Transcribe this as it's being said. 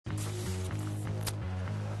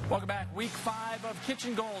Welcome back. Week 5 of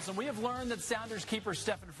Kitchen Goals, and we have learned that Sounders keeper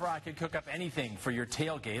Stefan Frei can cook up anything for your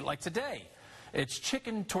tailgate. Like today, it's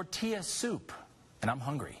chicken tortilla soup, and I'm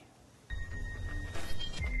hungry.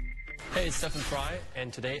 Hey, it's Stefan Frei,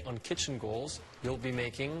 and today on Kitchen Goals, you'll be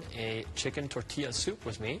making a chicken tortilla soup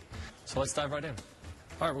with me. So let's dive right in.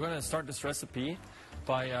 All right, we're going to start this recipe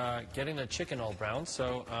by getting the chicken all brown.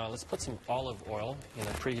 So let's put some olive oil in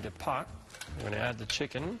a preheated pot. We're going to add the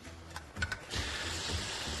chicken.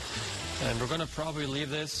 And we're going to probably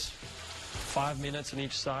leave this 5 minutes on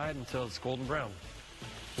each side until it's golden brown.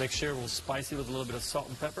 Make sure we'll spice it with a little bit of salt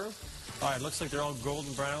and pepper. All right, looks like they're all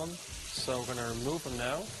golden brown, so we're going to remove them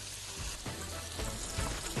now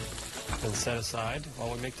and set aside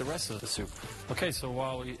while we make the rest of the soup. Okay, so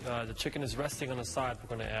while the chicken is resting on the side,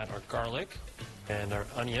 we're going to add our garlic and our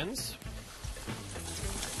onions.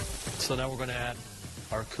 So now we're going to add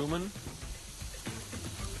our cumin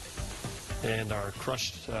and our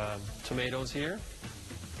crushed tomatoes here.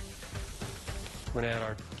 We're going to add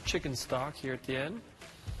our chicken stock here at the end.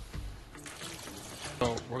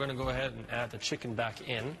 So we're going to go ahead and add the chicken back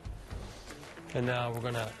in. And now we're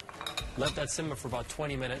going to let that simmer for about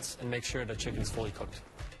 20 minutes and make sure the chicken's fully cooked.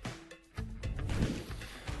 All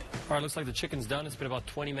right, looks like the chicken's done. It's been about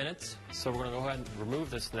 20 minutes. So we're going to go ahead and remove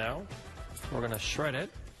this now. We're going to shred it.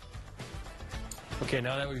 Okay,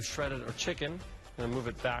 now that we've shredded our chicken, we're going to move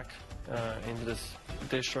it back into this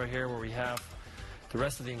dish right here where we have the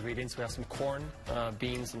rest of the ingredients. We have some corn,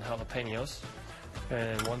 beans, and jalapeños.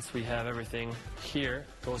 And once we have everything here,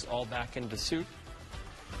 it goes all back into the soup.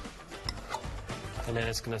 And then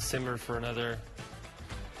it's going to simmer for another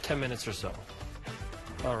 10 minutes or so.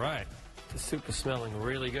 All right, the soup is smelling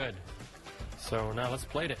really good. So now let's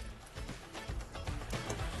plate it.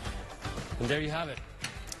 And there you have it,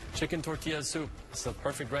 chicken tortilla soup. It's a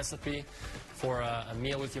perfect recipe for a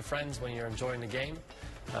meal with your friends when you're enjoying the game.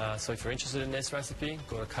 So if you're interested in this recipe,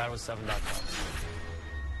 go to Cairo7.com.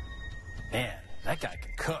 Man, that guy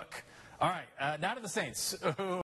can cook. All right, now to the Saints.